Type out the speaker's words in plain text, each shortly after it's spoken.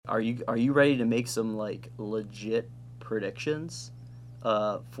are you ready to make some like legit predictions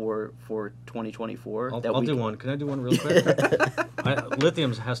for 2024? I'll do one. Can I do one real quick?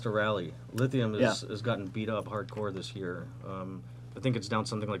 Lithium has to rally. Lithium has gotten beat up hardcore this year. I think it's down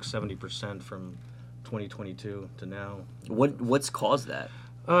something like 70% from 2022 to now. What's caused that?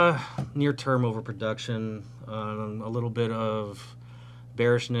 Near-term overproduction, a little bit of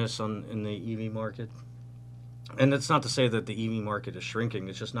bearishness in the EV market. And it's not to say that the EV market is shrinking.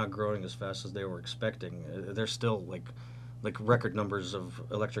 It's just not growing as fast as they were expecting. There's still like record numbers of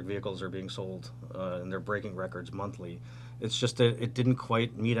electric vehicles are being sold, and they're breaking records monthly. It's just that it didn't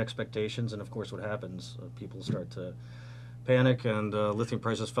quite meet expectations, and of course what happens, people start to panic, and lithium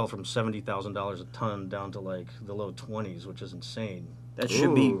prices fell from $70,000 a ton down to like the low 20s, which is insane. That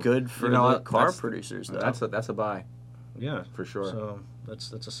should be good for the car producers, though. That's a buy. Yeah, for sure. So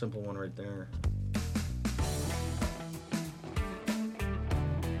that's a simple one right there.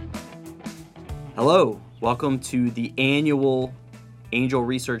 Hello, welcome to the annual Angel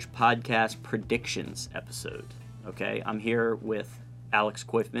Research Podcast predictions episode. Okay, I'm here with Alex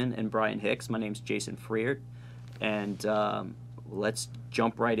Quiffman and Brian Hicks. My name's Jason Freert, and let's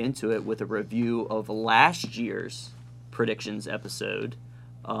jump right into it with a review of last year's predictions episode.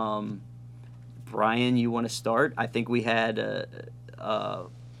 Brian, you want to start? I think we had a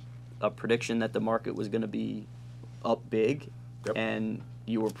prediction that the market was going to be up big, and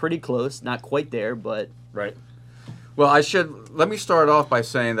you were pretty close, not quite there, but... Right. Well, let me start off by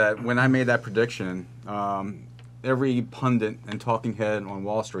saying that when I made that prediction, every pundit and talking head on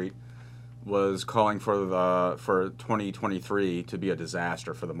Wall Street was calling for 2023 to be a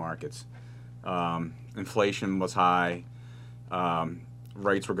disaster for the markets. Inflation was high,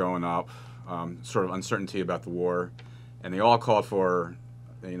 rates were going up, sort of uncertainty about the war, and they all called for,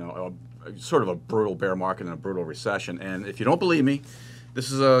 sort of a brutal bear market and a brutal recession. And if you don't believe me, this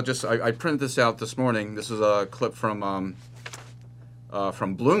is I printed this out this morning. This is a clip from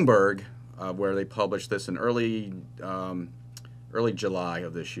Bloomberg, where they published this in early July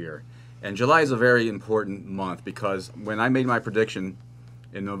of this year. And July is a very important month because when I made my prediction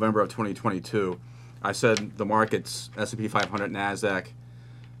in November of 2022, I said the markets, S&P 500, NASDAQ,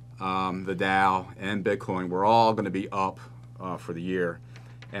 the Dow, and Bitcoin were all going to be up for the year.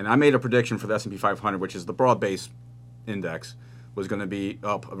 And I made a prediction for the S&P 500, which is the broad-based index, was going to be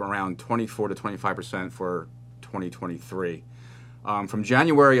up around 24 to 25% for 2023. From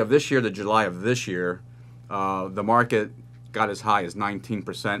January of this year to July of this year, the market got as high as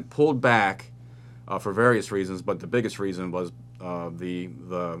 19%, pulled back for various reasons, but the biggest reason was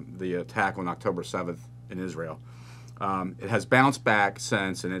the attack on October 7th in Israel. It has bounced back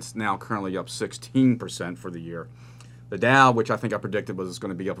since, and it's now currently up 16% for the year. The Dow, which I think I predicted was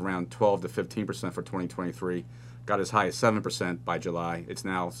going to be up around 12 to 15% for 2023, got as high as 7% by July. It's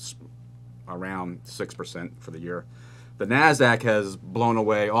now around 6% for the year. The NASDAQ has blown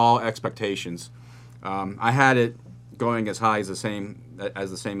away all expectations. I had it going as high as the same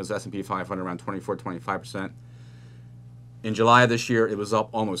as S&P 500, around 24, 25%. In July of this year, it was up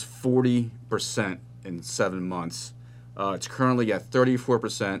almost 40% in 7 months. It's currently at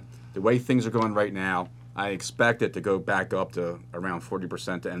 34%. The way things are going right now, I expect it to go back up to around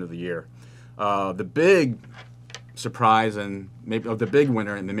 40% at the end of the year. The big surprise and maybe the big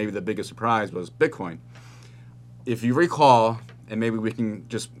winner and maybe the biggest surprise was Bitcoin. If you recall, and maybe we can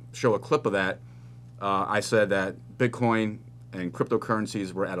just show a clip of that, I said that Bitcoin and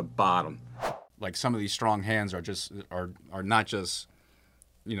cryptocurrencies were at a bottom. Like some of these strong hands are not just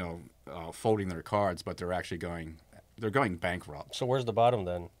folding their cards, but they're actually going bankrupt. So where's the bottom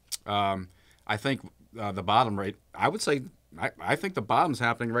then? I think the bottom rate. I would say I think the bottom's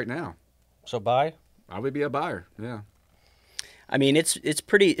happening right now. So buy? I would be a buyer. Yeah. I mean, it's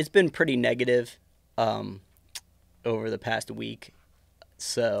been pretty negative over the past week.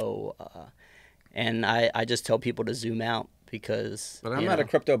 So, and I just tell people to zoom out because. But I'm not a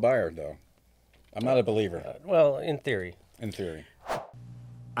crypto buyer though. I'm not a believer. Well, in theory. In theory.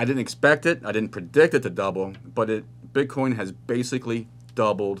 I didn't expect it. I didn't predict it to double, but Bitcoin has basically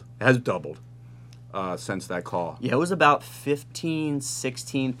doubled since that call. Yeah, it was about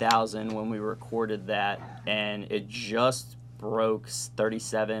 16,000 when we recorded that, and it just broke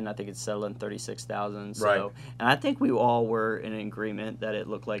 37. I think it's settled in 36,000. So, right. And I think we all were in agreement that it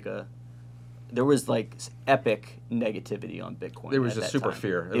looked like there was like epic negativity on Bitcoin. There was at a that super time.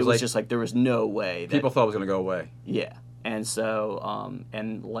 fear. It was just like there was no way. People thought it was going to go away. Yeah. And so,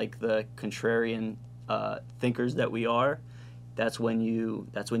 and like the contrarian thinkers that we are, that's when you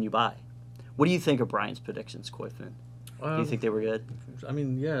buy. What do you think of Brian's predictions, Quiffman? Do you think they were good? I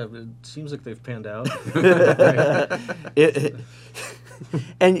mean, yeah, it seems like they've panned out.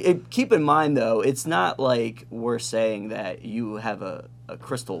 And keep in mind, though, it's not like we're saying that you have a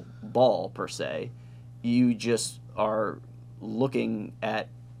crystal ball, per se. You just are looking at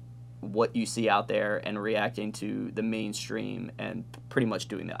what you see out there and reacting to the mainstream and pretty much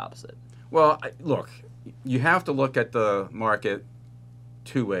doing the opposite. Well, look, you have to look at the market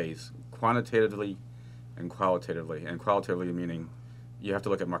two ways, quantitatively and qualitatively. And qualitatively meaning you have to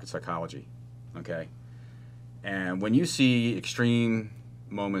look at market psychology, okay? And when you see extreme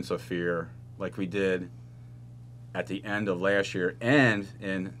moments of fear, like we did at the end of last year and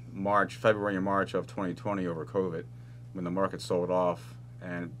in February and March of 2020 over COVID, when the market sold off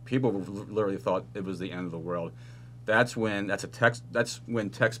and people literally thought it was the end of the world, that's when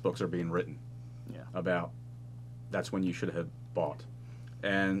textbooks are being written about. That's when you should have bought.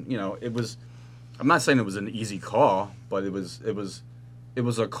 And it was. I'm not saying it was an easy call, but it was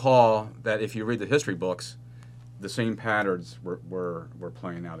a call that if you read the history books, the same patterns were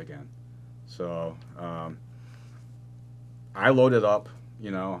playing out again. So I loaded up.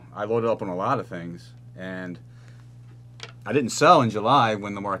 I loaded up on a lot of things, and I didn't sell in July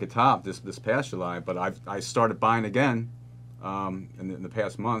when the market topped this past July, but I started buying again in the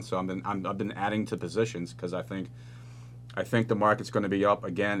past month. So I've been adding to positions because I think the market's going to be up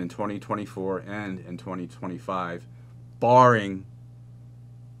again in 2024 and in 2025, barring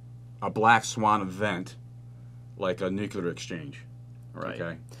a black swan event like a nuclear exchange. Right.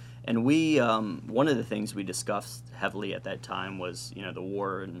 Okay. And we one of the things we discussed heavily at that time was the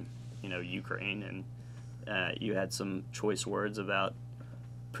war in Ukraine, and you had some choice words about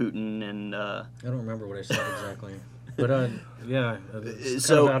Putin and. I don't remember what I said exactly. But yeah, it's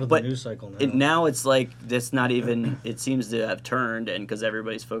so kind of out of the news cycle now. Now it's like it's not even. It seems to have turned, and because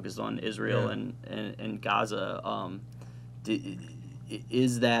everybody's focused on Israel and Gaza,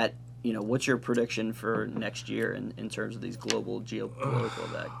 is that what's your prediction for next year in terms of these global geopolitical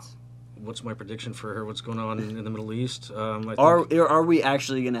effects? What's my prediction for what's going on in the Middle East? Are we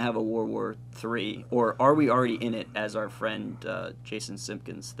actually going to have a World War III, or are we already in it, as our friend Jason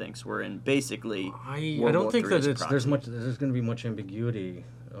Simpkins thinks we're in? Basically, I don't think that there's going to be much ambiguity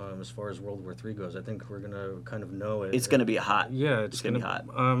as far as World War III goes. I think we're going to kind of know it. It's going to be hot. Yeah, it's going to be hot.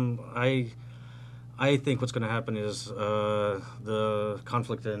 I think what's going to happen is the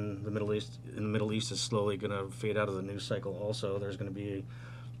conflict in the Middle East is slowly going to fade out of the news cycle. Also, there's going to be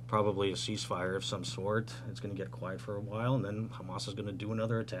probably a ceasefire of some sort. It's going to get quiet for a while, and then Hamas is going to do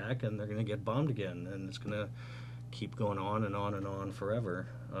another attack, and they're going to get bombed again, and it's going to keep going on and on and on forever.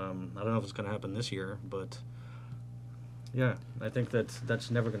 I don't know if it's going to happen this year, but yeah, I think that's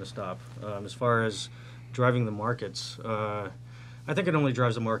never going to stop. As far as driving the markets, I think it only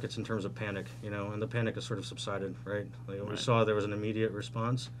drives the markets in terms of panic, and the panic has sort of subsided, right? We saw there was an immediate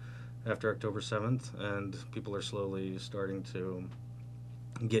response after October 7th, and people are slowly starting to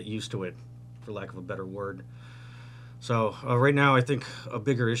get used to it, for lack of a better word. So right now, I think a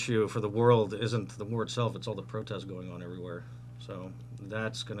bigger issue for the world isn't the war itself; it's all the protests going on everywhere. So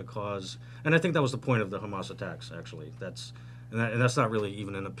that's going to cause, and I think that was the point of the Hamas attacks. Actually, that's not really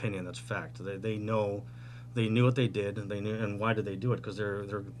even an opinion; that's fact. They knew what they did, and they knew, and why did they do it? Because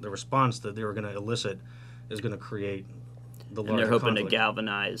the response that they were going to elicit is going to create. And they're hoping conflict. to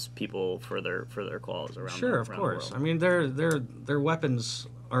galvanize people for their cause around. Sure, of course. The world. I mean, their weapons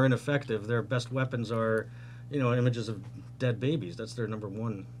are ineffective. Their best weapons are, images of dead babies. That's their number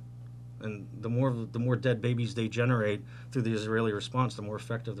one. And the more dead babies they generate through the Israeli response, the more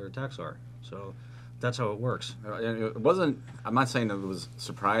effective their attacks are. So that's how it works. It wasn't. I'm not saying that it was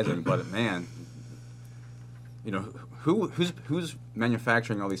surprising, but man, who's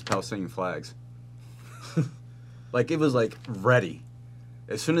manufacturing all these Palestinian flags? Like it was like ready.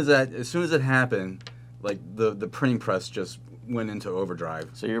 As soon as it happened, like the printing press just went into overdrive.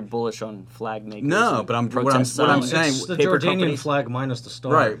 So you're bullish on flag makers? No, but what I'm saying, it's the Jordanian flag minus the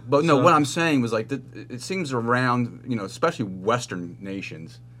star. Right, but no, what I'm saying was like it seems around especially Western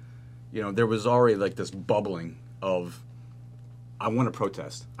nations, there was already like this bubbling of I want to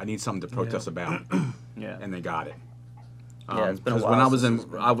protest. I need something to protest about. Yeah, and they got it. Yeah, it's been a while. When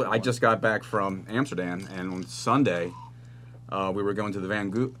I was I just got back from Amsterdam, and on Sunday, we were going to the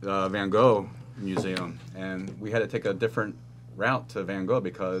Van Gogh Museum, and we had to take a different route to Van Gogh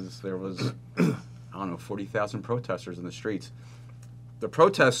because there was, 40,000 protesters in the streets. The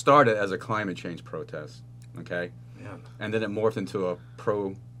protest started as a climate change protest, okay? Yeah. And then it morphed into a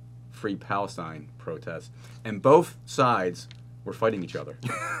pro-Free Palestine protest, and both sides were fighting each other.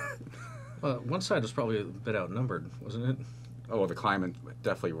 Well, one side was probably a bit outnumbered, wasn't it? Oh, the climate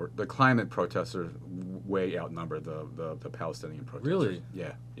definitely were. The climate protesters way outnumbered the Palestinian protesters. Really?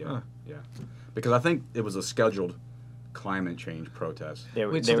 Yeah. Huh. Yeah. Because I think it was a scheduled climate change protests. They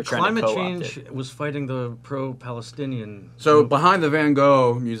were, Wait, they so were the trying to climate co-opt change it. was fighting the pro-Palestinian. So behind the Van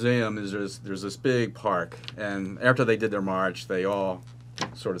Gogh Museum there's this big park, and after they did their march, they all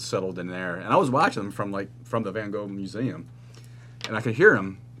sort of settled in there. And I was watching them from the Van Gogh Museum, and I could hear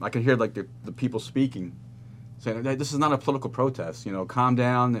them. I could hear like the people speaking, saying, "Hey, this is not a political protest. You know, calm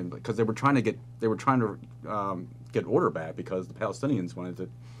down." And because they were trying to get order back because the Palestinians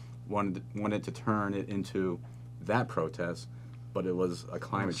wanted to turn it into that protest, but it was a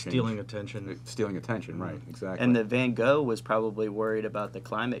climate change. Stealing attention. Stealing attention, right? Exactly. And the Van Gogh was probably worried about the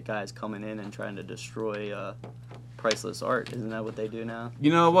climate guys coming in and trying to destroy priceless art. Isn't that what they do now?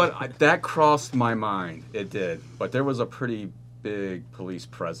 You know what? That crossed my mind. It did, but there was a pretty big police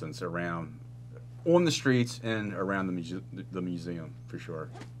presence around, on the streets and around the museum for sure.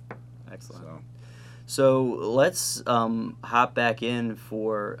 Excellent. So. So let's hop back in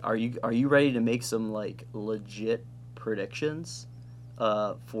for. Are you ready to make some like legit predictions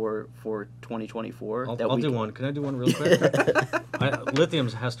for 2024? I'll do one. Can I do one real quick? Lithium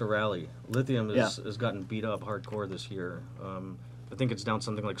has to rally. Lithium has gotten beat up hardcore this year. I think it's down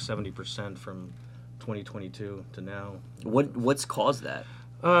something like 70% from 2022 to now. What's caused that?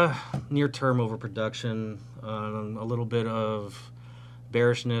 Near-term overproduction, a little bit of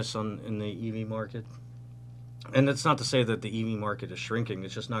bearishness in the EV market. And it's not to say that the EV market is shrinking.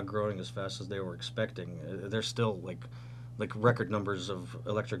 It's just not growing as fast as they were expecting. There's still like record numbers of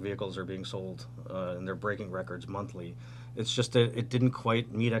electric vehicles are being sold, and they're breaking records monthly. It's just that it didn't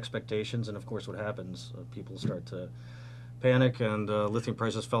quite meet expectations, and of course, what happens? People start to panic, and lithium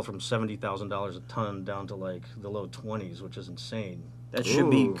prices fell from $70,000 a ton down to like the low 20s, which is insane. That should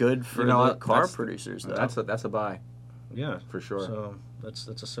be Ooh. good for the car producers, though. That's a buy. Yeah, for sure. So that's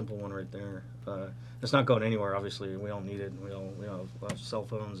a simple one right there. It's not going anywhere. Obviously, we all need it. We all have cell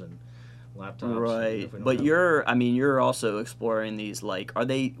phones and laptops. Right, but you're also exploring these. Like,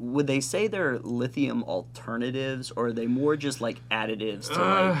 would they say they're lithium alternatives, or are they more just like additives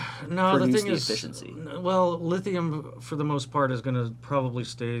to no, produce the thing the is, efficiency? Well, lithium for the most part is going to probably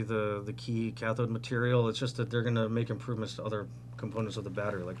stay the key cathode material. It's just that they're going to make improvements to other components of the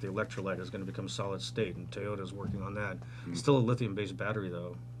battery, like the electrolyte is going to become solid state, and Toyota's working on that. Still a lithium-based battery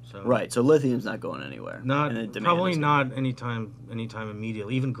though. So Right, so lithium's not going anywhere. Probably not anytime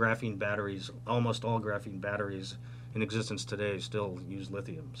immediately. Even graphene batteries, almost all graphene batteries in existence today still use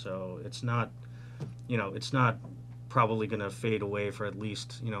lithium. So it's not probably going to fade away for at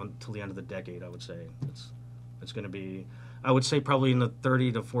least until the end of the decade. I would say it's going to be. I would say probably in the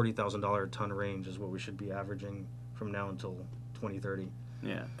 $30,000 to $40,000 a ton range is what we should be averaging from now until 2030.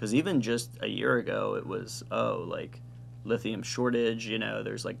 Yeah, because even just a year ago, it was lithium shortage.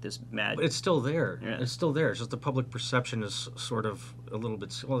 There's like this mad. But it's still there. Yeah. It's still there. It's just the public perception is sort of a little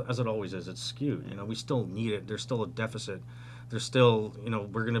bit, well, as it always is. It's skewed. We still need it. There's still a deficit. There's still,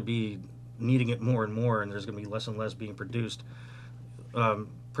 we're going to be needing it more and more, and there's going to be less and less being produced,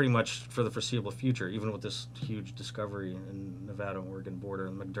 pretty much for the foreseeable future. Even with this huge discovery in Nevada-Oregon border,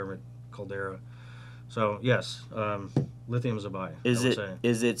 the McDermott caldera. So yes, lithium is a buy.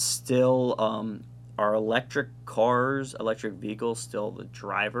 Is it still? Are electric vehicles still the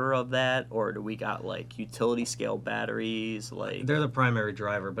driver of that, or do we got like utility scale batteries? Like they're the primary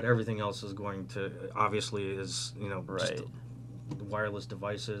driver, but everything else is going to obviously just wireless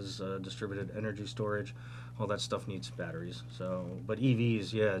devices, distributed energy storage, all that stuff needs batteries. So, but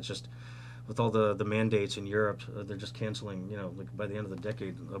EVs, it's just with all the mandates in Europe, they're just canceling. Like by the end of the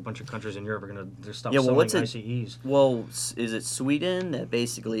decade, a bunch of countries in Europe are going to stop selling ICEs. Well, is it Sweden that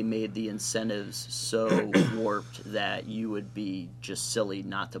basically made the incentives so warped that you would be just silly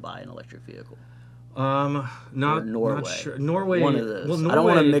not to buy an electric vehicle? Not Norway. Not sure. Norway. One of those. Well, I don't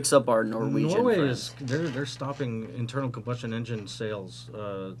want to mix up our Norwegian Norway friends. they're stopping internal combustion engine sales,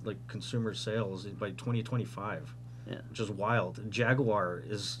 like consumer sales, by 2025. Yeah. Which is wild. Jaguar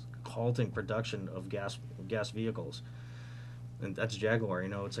is halting production of gas vehicles, and that's Jaguar.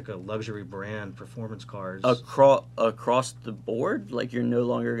 It's like a luxury brand, performance cars. Across the board, like you're no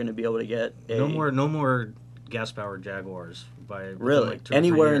longer going to be able to get no more gas powered Jaguars by really like 2 or 3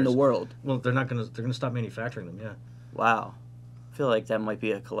 anywhere in years. the world. Well, they're going to stop manufacturing them. Yeah. Wow, I feel like that might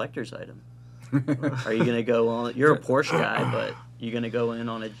be a collector's item. Are you going to go on? You're a Porsche guy, but you're going to go in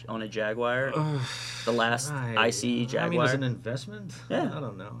on a Jaguar, the last ICE Jaguar. I mean, as an investment, Yeah. I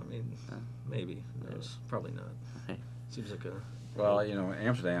don't know. I mean, maybe. Who knows? Probably not. Hey. Seems like a. Well,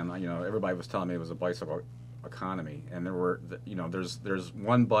 Amsterdam, everybody was telling me it was a bicycle economy, and there's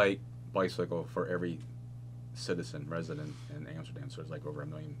one bicycle for every citizen resident in Amsterdam, so there's like over 1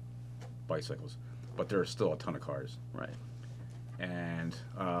 million bicycles, but there are still a ton of cars. Right. And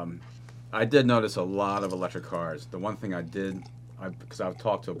I did notice a lot of electric cars. The one thing because I've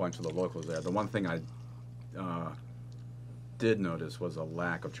talked to a bunch of the locals there, the one thing I did notice was a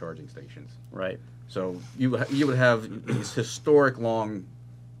lack of charging stations. Right. So you would have these historic long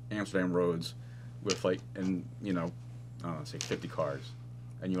Amsterdam roads with say 50 cars,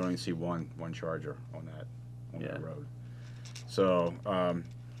 and you only see one charger on that road. So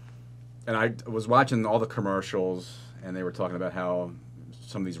and I was watching all the commercials, and they were talking about how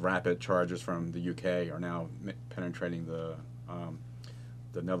some of these rapid chargers from the UK are now penetrating the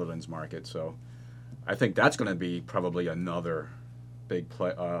Netherlands market. So I think that's going to be probably another big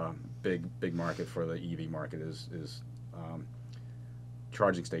market for the EV market is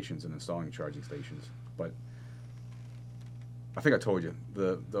charging stations and installing charging stations. But I think I told you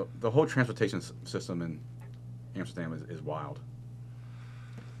the whole transportation system in Amsterdam is wild.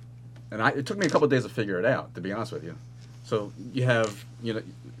 And it took me a couple of days to figure it out, to be honest with you. So you have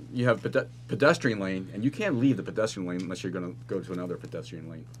pedestrian lane, and you can't leave the pedestrian lane unless you're going to go to another pedestrian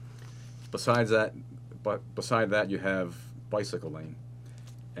lane. Beside that, you have bicycle lane,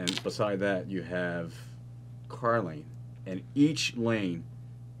 and beside that, you have car lane, and each lane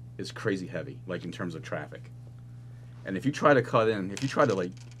is crazy heavy, like in terms of traffic. And if you try to cut in, if you try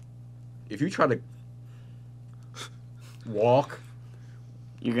to walk,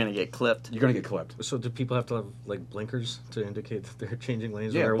 you're gonna get clipped. You're gonna get clipped. So do people have to have like blinkers to indicate that they're changing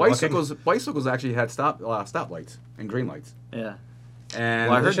lanes? Yeah, when they're bicycles actually had stoplights and green lights. Yeah.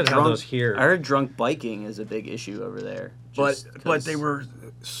 And Well, I heard should have those here. I heard drunk biking is a big issue over there. But they were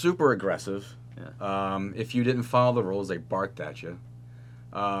super aggressive. Yeah. If you didn't follow the rules, they barked at you.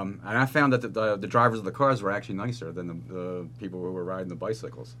 And I found that the drivers of the cars were actually nicer than the people who were riding the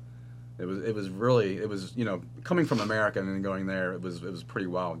bicycles. It was really coming from America and then going there, it was pretty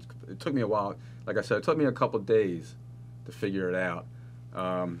wild. It took me a while. Like I said, it took me a couple of days to figure it out.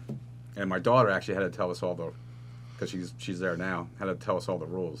 And my daughter actually had to tell us all because she's there now, had to tell us all the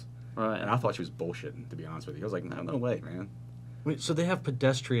rules. Right. And I thought she was bullshitting, to be honest with you. I was like, no way, man. Wait, so they have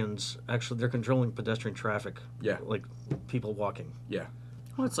pedestrians, actually, they're controlling pedestrian traffic. Yeah. Like people walking. Yeah.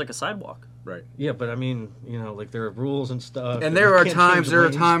 Well, it's like a sidewalk. Right. Yeah, but I mean, like there are rules and stuff. And there are you can't change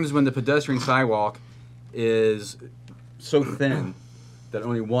times lanes. when the pedestrian sidewalk is so thin that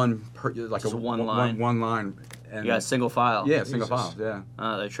only one line. One line. And You got single file. yeah, single Jesus. file.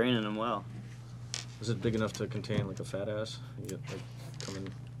 Yeah. They're training them well. Is it big enough to contain like a fat ass? You get like coming.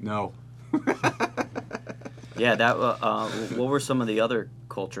 No. Yeah, that. What were some of the other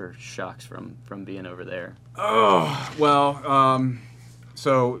culture shocks from being over there? Oh well.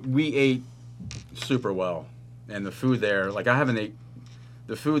 So we ate super well, and the food there, like I haven't ate.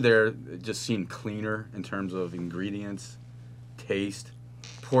 The food there just seemed cleaner in terms of ingredients, taste.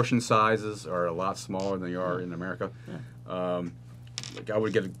 Portion sizes are a lot smaller than they are in America. Yeah. Like I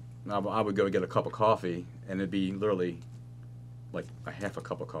would go get a cup of coffee, and it'd be literally like a half a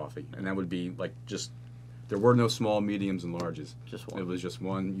cup of coffee, and that would be like just. There were no small, mediums, and larges. Just one. It was just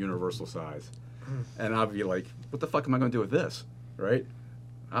one universal size, and I'd be like, "What the fuck am I going to do with this?" Right?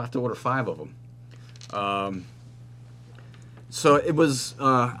 I have to order 5 of them. So it was.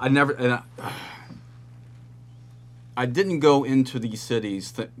 I didn't go into these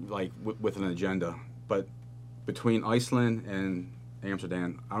cities with an agenda, but between Iceland and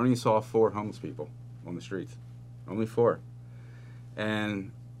Amsterdam, I only saw 4 homeless people on the streets, only 4,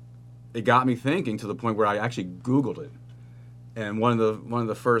 and it got me thinking to the point where I actually Googled it, and one of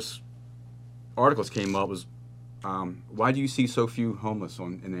the first articles came up was, why do you see so few homeless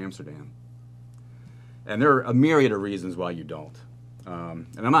in Amsterdam? And there are a myriad of reasons why you don't, and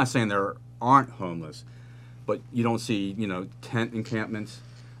I'm not saying there aren't homeless. But you don't see, tent encampments.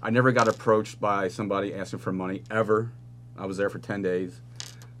 I never got approached by somebody asking for money, ever. I was there for 10 days.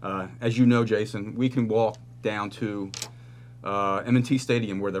 As you know, Jason, we can walk down to M&T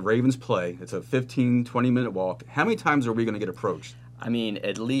Stadium where the Ravens play. It's a 15, 20-minute walk. How many times are we going to get approached? I mean,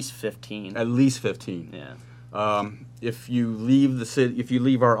 at least 15. At least 15. Yeah. If you leave the city, if you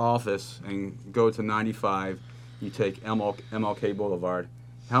leave our office and go to 95, you take MLK Boulevard,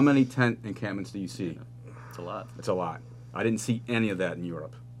 how many tent encampments do you see? It's a lot. It's a lot. I didn't see any of that in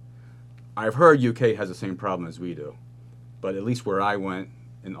Europe. I've heard UK has the same problem as we do, but at least where I went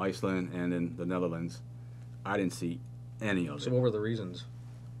in Iceland and in the Netherlands, I didn't see any of it. So what were the reasons?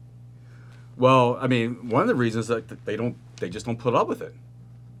 Well, I mean, one of the reasons that they just don't put up with it.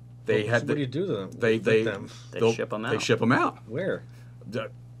 What do you do to them? They ship them out. They ship them out. Where?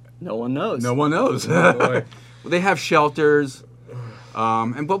 No one knows. No one knows. Oh, boy. They have shelters.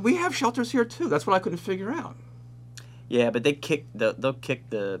 But we have shelters here too. That's what I couldn't figure out. Yeah, but they'll kick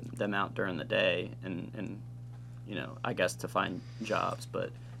them out during the day, and I guess to find jobs.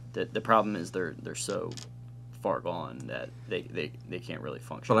 But the problem is they're so far gone that they can't really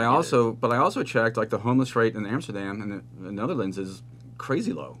function. But I either. also checked, like, the homeless rate in Amsterdam and the Netherlands is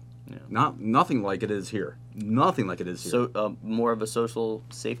crazy low. Yeah. Nothing like it is here. Nothing like it is here. So more of a social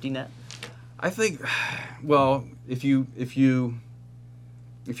safety net. I think, well, if you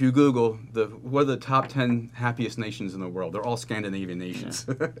Google what are the top 10 happiest nations in the world, they're all Scandinavian nations.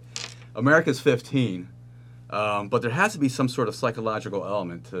 Yeah. America's 15, but there has to be some sort of psychological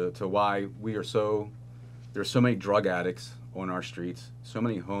element to why there's so many drug addicts on our streets, so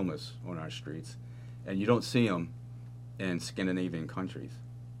many homeless on our streets, and you don't see them in Scandinavian countries.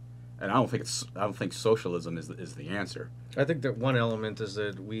 And I don't think socialism is the answer. I think that one element is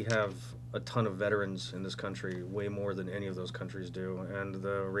that we have a ton of veterans in this country, way more than any of those countries do, and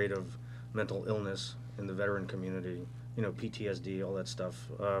the rate of mental illness in the veteran community, PTSD, all that stuff,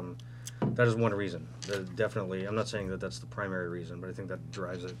 that is one reason. Definitely, I'm not saying that that's the primary reason, but I think that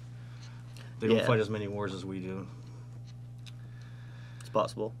drives it. They don't fight as many wars as we do. It's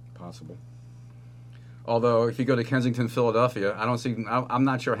possible. Although, if you go to Kensington, Philadelphia, I'm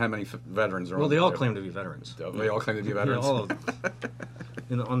not sure how many veterans are. Well, they all claim to be veterans. They all claim to be veterans. Yeah, all of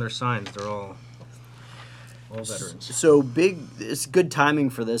them. On their signs, they're all veterans. So it's good timing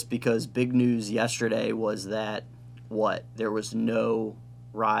for this because big news yesterday was that there was no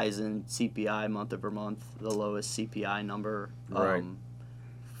rise in CPI month over month, the lowest CPI number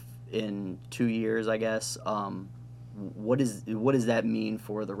in 2 years, I guess. What does that mean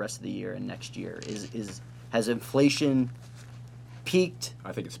for the rest of the year and next year? Has inflation peaked?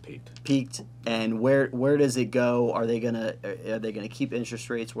 I think it's peaked. Peaked, and where does it go? Are they gonna keep interest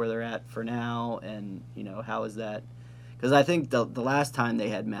rates where they're at for now? And how is that? Because I think the last time they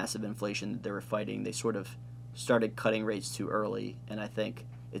had massive inflation that they were fighting, they sort of started cutting rates too early, and I think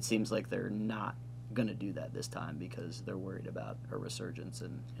it seems like they're not going to do that this time because they're worried about a resurgence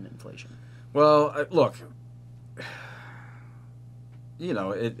in inflation. Well, look.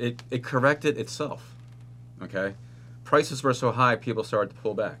 It corrected itself. Okay, prices were so high, people started to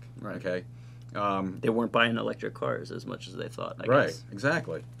pull back. Right. Okay, they weren't buying electric cars as much as they thought. I guess.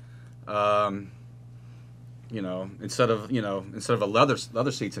 Exactly. Instead of a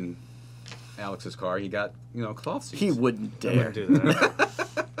leather seats in Alex's car, he got cloth seats. He wouldn't dare do that.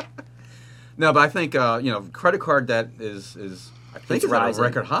 No, but I think credit card debt is I think it's at a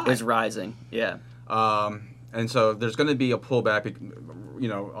record high. It's rising. Yeah. And so there's going to be a pullback.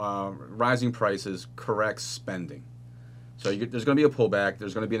 Rising prices corrects spending. So there's going to be a pullback.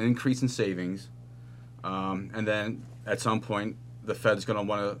 There's going to be an increase in savings, and then at some point the Fed's going to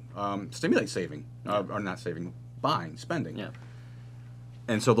want to stimulate saving, or not saving, buying, spending. Yeah.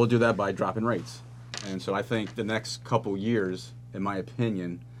 And so they'll do that by dropping rates. And so I think the next couple years, in my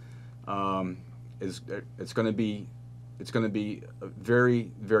opinion, it's going to be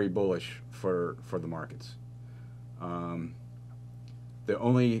very, very bullish for the markets. The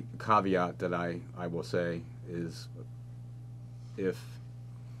only caveat that I will say is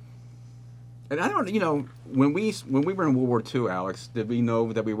and I don't, when we were in World War II, Alex, did we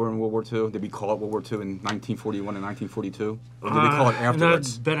know that we were in World War II? Did we call it World War II in 1941 and 1942? Or did we call it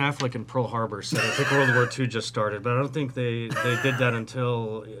afterwards? Ben Affleck in Pearl Harbor said, I think World War II just started, but I don't think they did that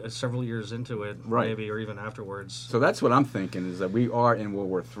until several years into it, maybe, or even afterwards. So that's what I'm thinking, is that we are in World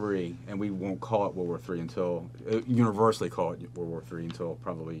War III, and we won't call it World War III until, universally call it World War III until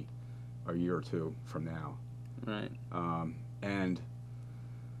probably a year or two from now. Right. And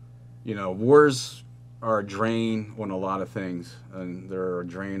wars are a drain on a lot of things, and they're a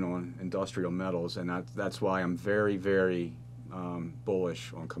drain on industrial metals, and that's why I'm very, very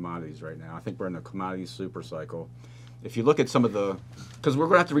bullish on commodities right now. I think we're in a commodity super cycle. If you look at some of because we're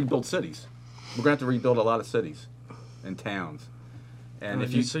going to have to rebuild cities. We're going to have to rebuild a lot of cities and towns. And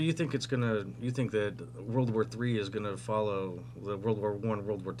so you think that World War III is going to follow the World War I,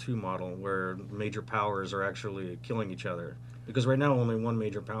 World War II model, where major powers are actually killing each other? Because right now only one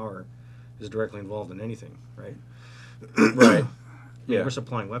major power is directly involved in anything, right? Right. Yeah. We're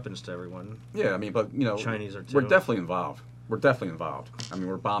supplying weapons to everyone. Yeah, but Chinese are too. We're definitely involved. We're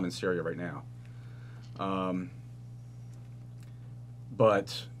bombing Syria right now.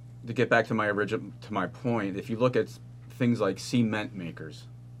 But to get back to my point, if you look at things like cement makers,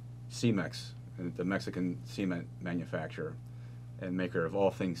 Cemex, the Mexican cement manufacturer and maker of all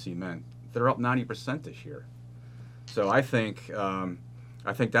things cement, they're up 90% this year. So I think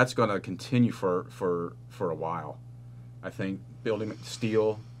that's going to continue for a while. I think building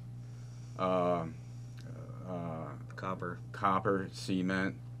steel, copper,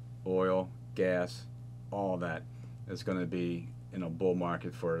 cement, oil, gas, all that is going to be in a bull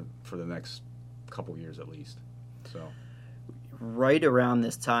market for the next couple years at least. So right around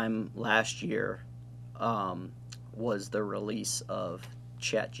this time last year was the release of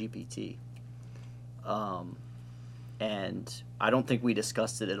ChatGPT. And I don't think we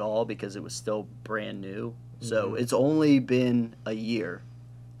discussed it at all because it was still brand new. So it's only been a year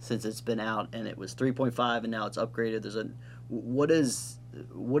since it's been out, and it was 3.5, and now it's upgraded. What is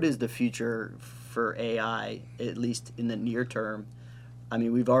the future for AI, at least in the near term? I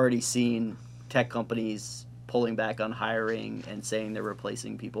mean, we've already seen tech companies pulling back on hiring and saying they're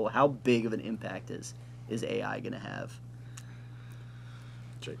replacing people. How big of an impact is AI going to have?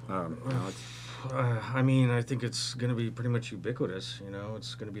 Alex? I mean, I think it's going to be pretty much ubiquitous. You know,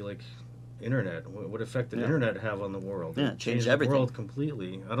 it's going to be like internet. What effect did internet have on the world? Yeah, it changed the everything. world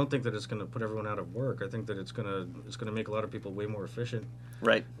completely. I don't think that it's going to put everyone out of work. I think that it's going to make a lot of people way more efficient.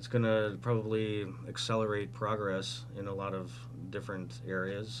 Right. It's going to probably accelerate progress in a lot of different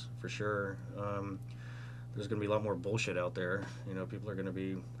areas, for sure. There's going to be a lot more bullshit out there. You know, people are going to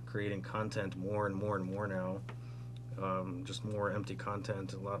be creating content more and more and more now. Just more empty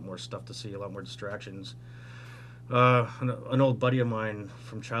content, a lot more stuff to see, a lot more distractions. An old buddy of mine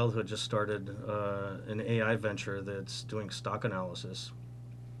from childhood just started an AI venture that's doing stock analysis.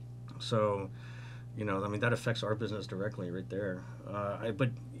 So, you know, I mean, that affects our business directly right there.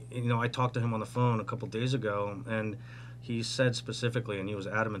 But, you know, I talked to him on the phone a couple days ago, and he said specifically, and he was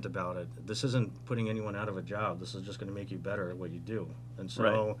adamant about it, this isn't putting anyone out of a job. This is just going to make you better at what you do. And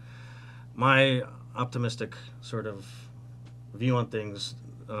so my optimistic sort of view on things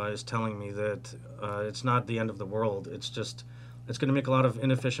is telling me that it's not the end of the world. It's just, it's going to make a lot of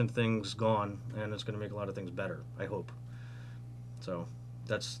inefficient things gone, and it's going to make a lot of things better, I hope. So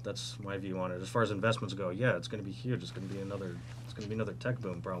that's my view on it. As far as investments go, yeah, it's going to be huge. It's going to be another tech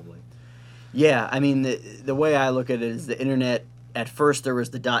boom probably. Yeah, I mean, the way I look at it is the internet, at first there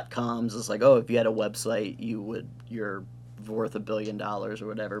was the .coms. It's like, oh, if you had a website, you're worth $1 billion or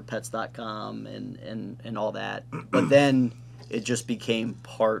whatever, pets.com and all that. But then it just became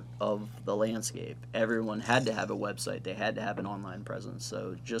part of the landscape. Everyone had to have a website. They had to have an online presence.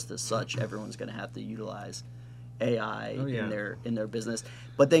 So just as such, everyone's going to have to utilize AI in their business.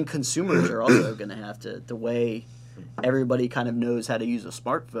 But then consumers are also going to have to, the way everybody kind of knows how to use a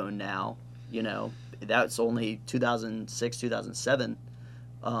smartphone now, you know, that's only 2006, 2007.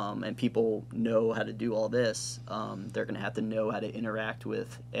 And people know how to do all this. They're going to have to know how to interact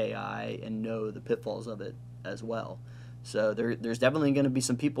with AI and know the pitfalls of it as well. So there's definitely going to be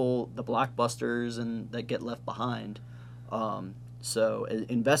some people, the blockbusters, and that get left behind. So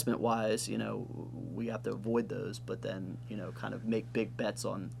investment-wise, you know, we have to avoid those, but then, you know, kind of make big bets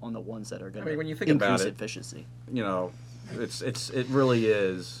on the ones that are going to increase efficiency. You know, it really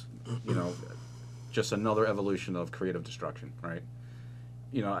is, you know, just another evolution of creative destruction, right?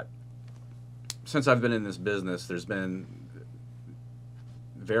 You know, since I've been in this business, there's been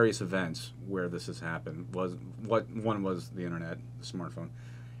various events where this has happened. One was the internet, the smartphone.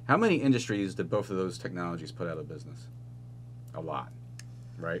 How many industries did both of those technologies put out of business? A lot,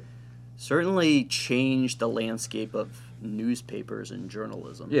 right? Certainly changed the landscape of newspapers and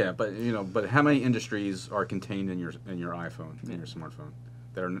journalism. Yeah, but you know, how many industries are contained in your iPhone, in your smartphone,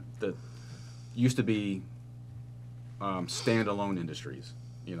 that used to be standalone industries?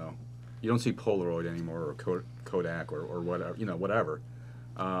 You know, you don't see Polaroid anymore, or Kodak, or whatever. You know, whatever.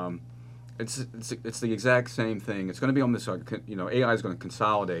 It's the exact same thing. It's going to be on this. You know, AI is going to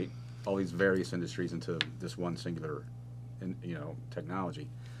consolidate all these various industries into this one singular, technology.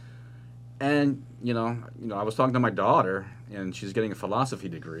 And you know, I was talking to my daughter, and she's getting a philosophy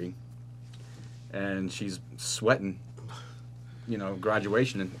degree, and she's sweating. You know,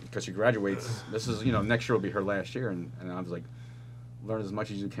 graduation, because she graduates. This is, you know, next year will be her last year, and I was like, learn as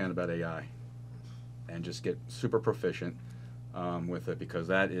much as you can about AI, and just get super proficient with it, because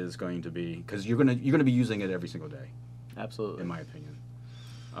that is going to be, because you're gonna be using it every single day. Absolutely, in my opinion.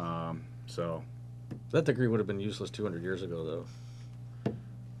 So that degree would have been useless 200 years ago, though.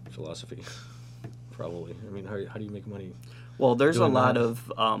 Philosophy, probably. I mean, how do you make money? Well, there's a lot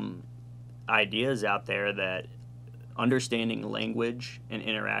of ideas out there that understanding language and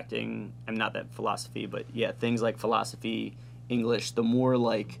interacting, and not that philosophy, but yeah, things like philosophy, English, the more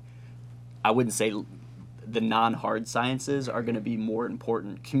like, I wouldn't say the non-hard sciences are going to be more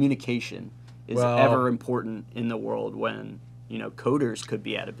important. Communication is ever important in the world when, you know, coders could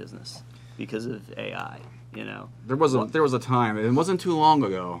be out of business because of AI, you know. There was a time, it wasn't too long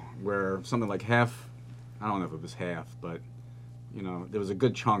ago, where something like half, I don't know if it was half, but, you know, there was a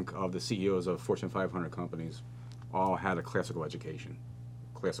good chunk of the CEOs of Fortune 500 companies all had a classical education,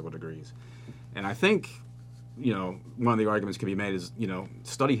 classical degrees. And I think, you know, one of the arguments can be made is, you know,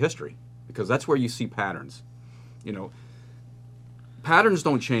 study history, because that's where you see patterns. You know, patterns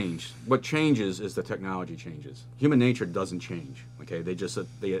don't change. What changes is the technology changes. Human nature doesn't change. Okay,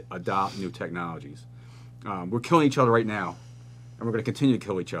 they adopt new technologies. We're killing each other right now, and we're going to continue to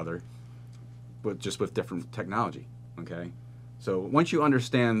kill each other, but just with different technology. Okay, so once you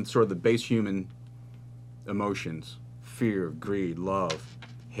understand sort of the base human emotions, fear, greed, love,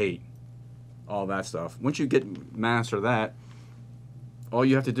 hate, all that stuff. Once you master that, all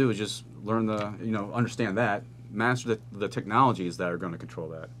you have to do is just learn understand that, master the technologies that are going to control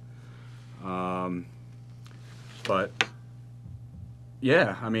that. But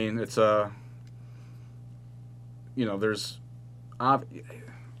yeah, I mean, it's there's.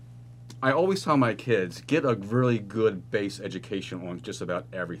 I always tell my kids, get a really good base education on just about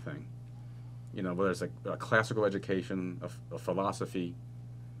everything. Whether it's a classical education, a philosophy,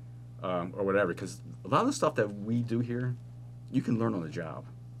 or whatever. Because a lot of the stuff that we do here, you can learn on the job.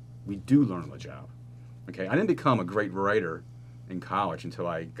 We do learn on the job. Okay, I didn't become a great writer in college until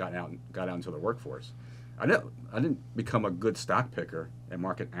I got out into the workforce. I didn't become a good stock picker and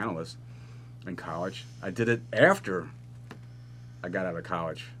market analyst in college. I did it after I got out of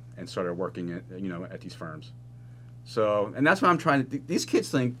college and started working at these firms. So, and that's what I'm trying to. These kids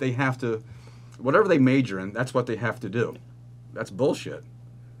think they have to, whatever they major in, that's what they have to do. That's bullshit.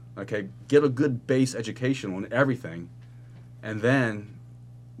 Okay, get a good base education on everything, and then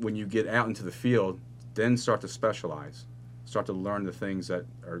when you get out into the field, then start to specialize, start to learn the things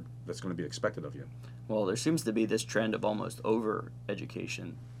that's going to be expected of you. Well, there seems to be this trend of almost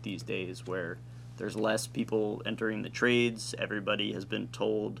over-education these days where there's less people entering the trades. Everybody has been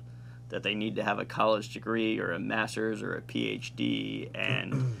told that they need to have a college degree or a master's or a PhD,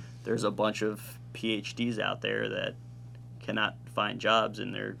 and there's a bunch of PhDs out there that cannot find jobs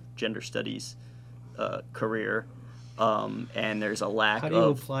in their gender studies career. And there's a lack of... How do you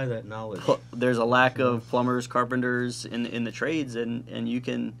apply that knowledge? There's a lack of plumbers, carpenters in the trades, and you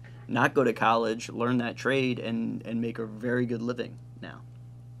can not go to college, learn that trade, and make a very good living now.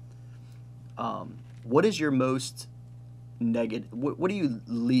 What is your most negative... What are you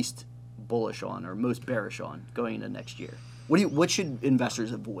least bullish on or most bearish on going into next year? What should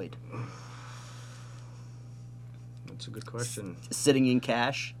investors avoid? That's a good question. Sitting in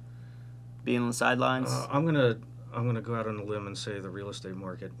cash? Being on the sidelines? I'm gonna go out on a limb and say the real estate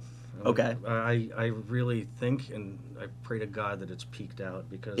market. Okay. I really think, and I pray to God that it's peaked out,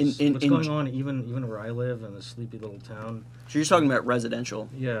 because what's going on even where I live in this sleepy little town. So you're talking about residential,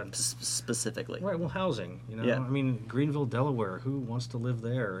 yeah, specifically, right? Well, housing. Yeah. I mean, Greenville, Delaware. Who wants to live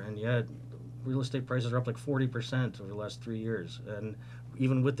there? And yet, real estate prices are up like 40% over the last 3 years, and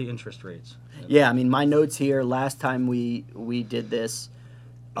even with the interest rates. Yeah, I mean, my notes here. Last time we did this,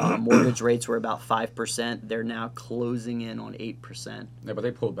 mortgage rates were about 5%. They're now closing in on 8%. Yeah, but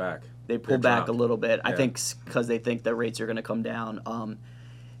they pulled back. They pulled back a little bit. Yeah. I think because they think the rates are going to come down.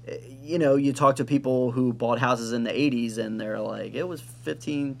 You talk to people who bought houses in the 80s, and they're like, it was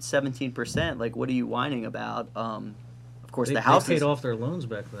 15, 17%. Like, what are you whining about? Of course, the houses... They paid off their loans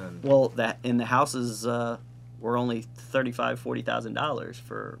back then. Well, the houses were only $35,000, $40,000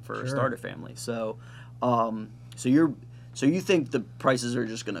 for Sure. a starter family. So, so you think the prices are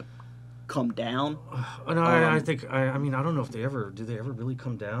just going to come down? No, I think I mean, I don't know if they ever really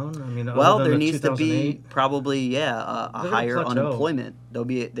come down. I mean, well, other than there the needs to be 2008. probably a They're higher gonna plateau. unemployment.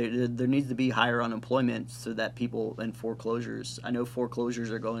 There needs to be higher unemployment so that people in foreclosures. I know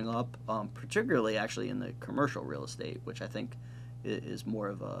foreclosures are going up, particularly actually in the commercial real estate, which I think is more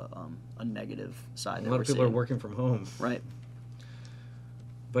of a negative side. A lot of people are working from home. Right.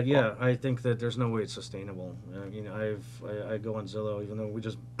 But yeah, I think that there's no way it's sustainable. I mean, I go on Zillow, even though we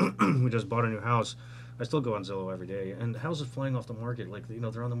just we just bought a new house. I still go on Zillow every day, and houses flying off the market. Like,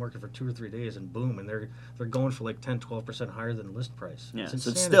 they're on the market for 2 or 3 days, and boom, and they're going for like 10, 12% higher than list price. Yeah, It's so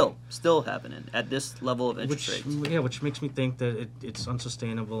it's insanity. still happening at this level of interest rates. Which makes me think that it's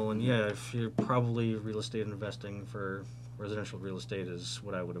unsustainable. And yeah, if you're probably real estate investing for residential real estate is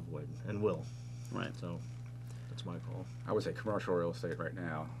what I would avoid and will. Right. So that's my call. I would say commercial real estate right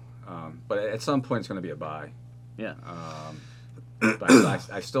now, but at some point it's going to be a buy. Yeah. But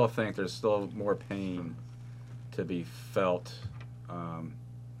I still think there's still more pain to be felt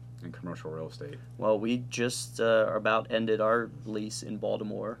in commercial real estate. Well, we just about ended our lease in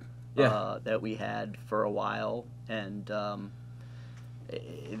Baltimore that we had for a while, and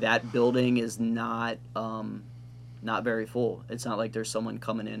that building is not very full. It's not like there's someone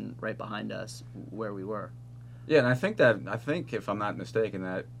coming in right behind us where we were. Yeah, and I think if I'm not mistaken,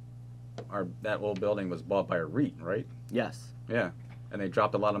 that old building was bought by a REIT, right? Yes. Yeah, and they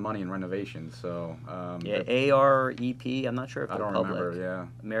dropped a lot of money in renovations. So Yeah, AREP. I'm not sure if I they're don't public. remember. Yeah,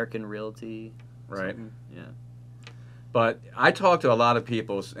 American Realty. right. something. Yeah. But I talked to a lot of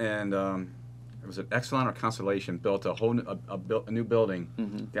people, and it was an Exelon or Constellation built a new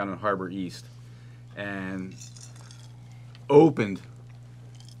building down in Harbor East, and opened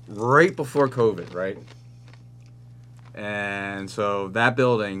right before COVID, right? And so that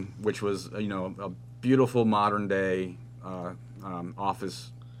building, which was a beautiful modern day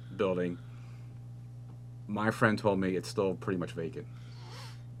office building, my friend told me it's still pretty much vacant.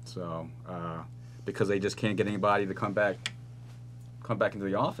 So because they just can't get anybody to come back into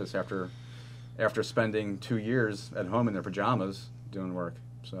the office after spending 2 years at home in their pajamas doing work.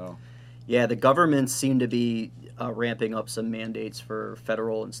 So Yeah, the governments seem to be ramping up some mandates for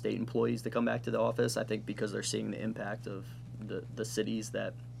federal and state employees to come back to the office. I think because they're seeing the impact of the cities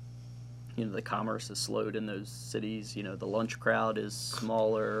that, the commerce is slowed in those cities. The lunch crowd is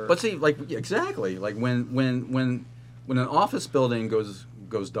smaller. But see, exactly, when an office building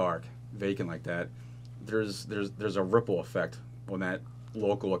goes dark, vacant like that, there's a ripple effect on that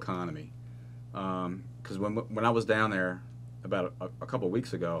local economy. Because when I was down there about a couple of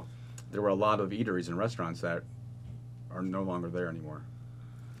weeks ago, there were a lot of eateries and restaurants that are no longer there anymore.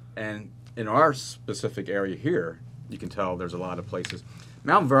 And in our specific area here, you can tell there's a lot of places.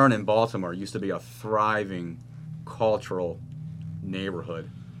 Mount Vernon, Baltimore, used to be a thriving cultural neighborhood.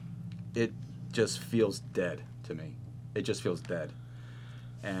 It just feels dead to me. It just feels dead.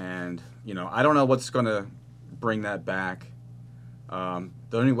 And, I don't know what's going to bring that back. The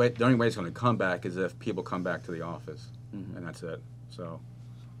only way it's going to come back is if people come back to the office, and that's it. So.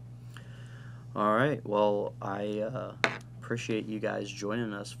 All right. Well, I appreciate you guys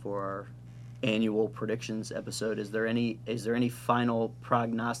joining us for our annual predictions episode. Is there any final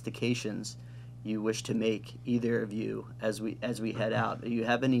prognostications you wish to make, either of you, as we head out? Do you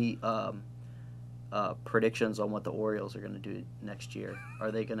have any predictions on what the Orioles are going to do next year? Are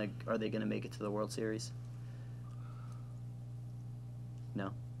they going to make it to the World Series?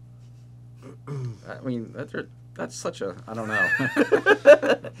 No. I mean, that's such a, I don't know.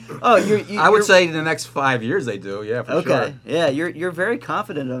 Oh, I would say in the next 5 years they do, yeah, for sure. Okay, yeah, you're very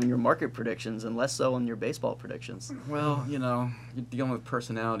confident on your market predictions and less so on your baseball predictions. Well, you're dealing with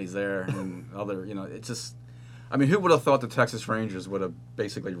personalities there and other, it's just, I mean, who would have thought the Texas Rangers would have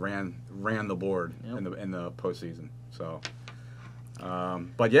basically ran the board in the postseason? So,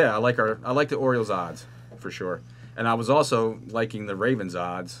 but yeah, I like the Orioles odds for sure, and I was also liking the Ravens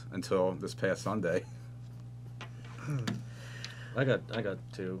odds until this past Sunday. I got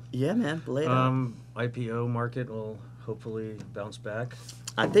two. Yeah, man. Lay it out. IPO market will hopefully bounce back.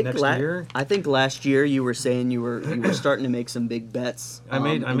 I think next year. I think last year you were saying you were starting to make some big bets. I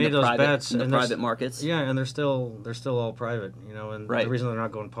made those bets in the and private markets. Yeah, and they're still all private, and right. The reason they're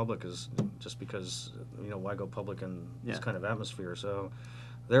not going public is just because why go public in this kind of atmosphere. So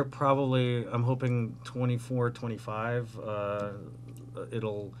they're probably, I'm hoping 24, 25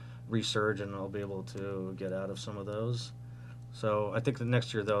 it'll resurge and I'll be able to get out of some of those. So I think the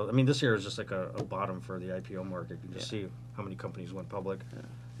next year, though, I mean, this year is just like a bottom for the IPO market. You can see how many companies went public.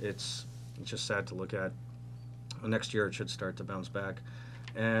 Yeah. It's just sad to look at. Next year it should start to bounce back.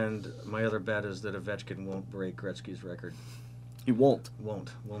 And my other bet is that Ovechkin won't break Gretzky's record. He won't?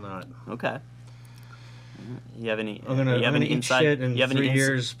 Will not. Okay. You have any? I'm gonna eat shit in 3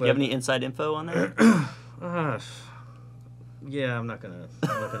 years. You have any inside info on that? Yeah, I'm not gonna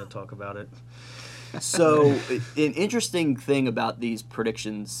talk about it. So, an interesting thing about these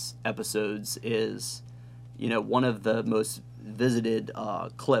predictions episodes is, one of the most visited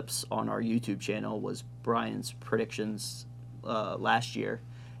clips on our YouTube channel was Brian's predictions last year,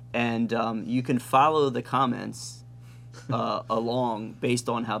 and you can follow the comments along based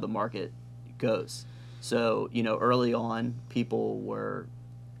on how the market goes. So, early on, people were,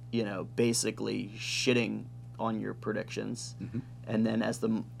 basically shitting on your predictions, and then as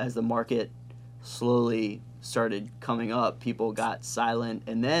the market slowly started coming up, people got silent,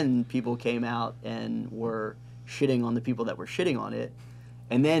 and then people came out and were shitting on the people that were shitting on it,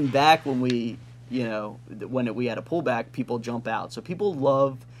 and then back when we we had a pullback, people jump out. So people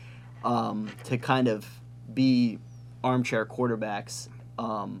love to kind of be armchair quarterbacks,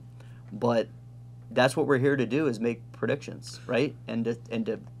 but that's what we're here to do, is make predictions, right? And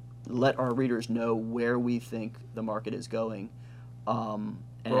to let our readers know where we think the market is going.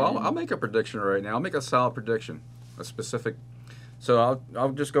 Well, I'll make a prediction right now. I'll make a solid prediction, a specific. So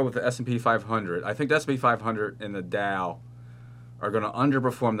I'll just go with the S&P 500. I think the S&P 500 and the Dow are going to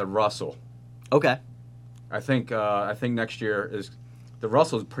underperform the Russell. Okay. I think next year the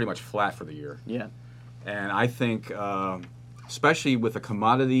Russell is pretty much flat for the year. Yeah. And I think, especially with the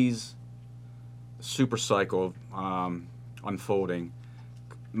commodities super cycle unfolding,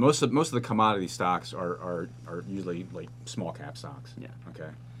 most of the commodity stocks are usually like small cap stocks. Yeah. Okay.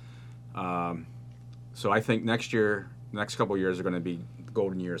 So I think next couple of years are going to be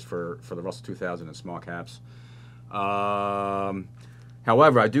golden years for the Russell 2000 and small caps.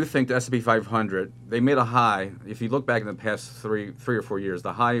 However, I do think the S&P 500, they made a high. If you look back in the past three or 4 years,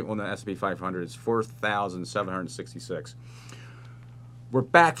 the high on the S&P 500 is 4,766. We're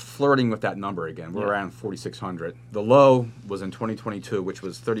back flirting with that number again. We're around 4,600. The low was in 2022, which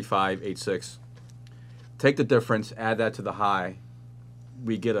was 3586. Take the difference, add that to the high.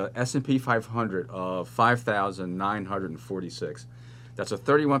 We get a S&P 500 of 5,946. That's a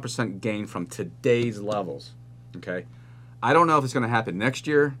 31% gain from today's levels. Okay, I don't know if it's going to happen next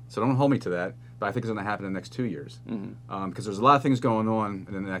year, so don't hold me to that. But I think it's going to happen in the next 2 years, because there's a lot of things going on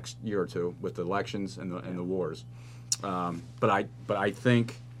in the next year or two with the elections and the wars. But I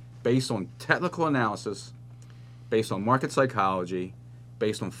think, based on technical analysis, based on market psychology,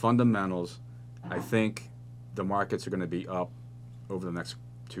 based on fundamentals, I think the markets are going to be up over the next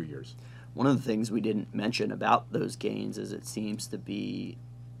 2 years. One of the things we didn't mention about those gains is it seems to be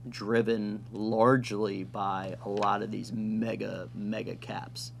driven largely by a lot of these mega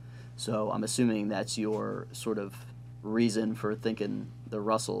caps. So I'm assuming that's your sort of reason for thinking the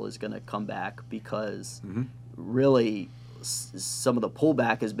Russell is going to come back, because really some of the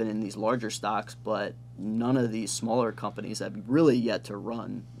pullback has been in these larger stocks, but none of these smaller companies have really yet to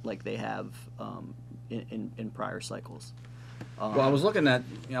run like they have in prior cycles. Well, I was looking at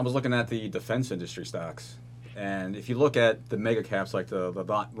the defense industry stocks, and if you look at the mega caps like the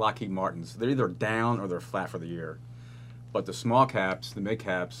Lockheed Martins, they're either down or they're flat for the year. But the small caps, the mid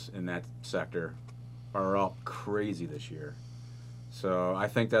caps in that sector, are up crazy this year. So I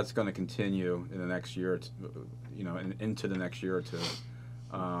think that's going to continue in the next year, into the next year or two.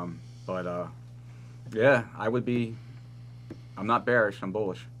 Yeah, I'm not bearish. I'm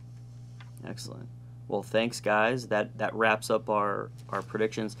bullish. Excellent. Well, thanks, guys. That wraps up our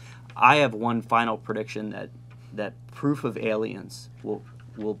predictions. I have one final prediction that proof of aliens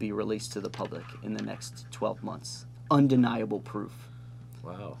will be released to the public in the next 12 months. Undeniable proof.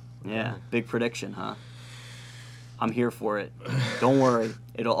 Wow. Yeah, big prediction, huh? I'm here for it. Don't worry.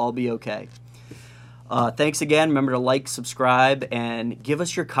 It'll all be okay. Thanks again. Remember to like, subscribe, and give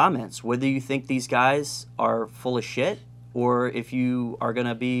us your comments, whether you think these guys are full of shit or if you are going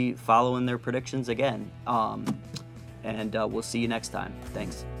to be following their predictions again. And we'll see you next time.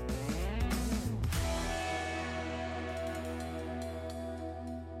 Thanks.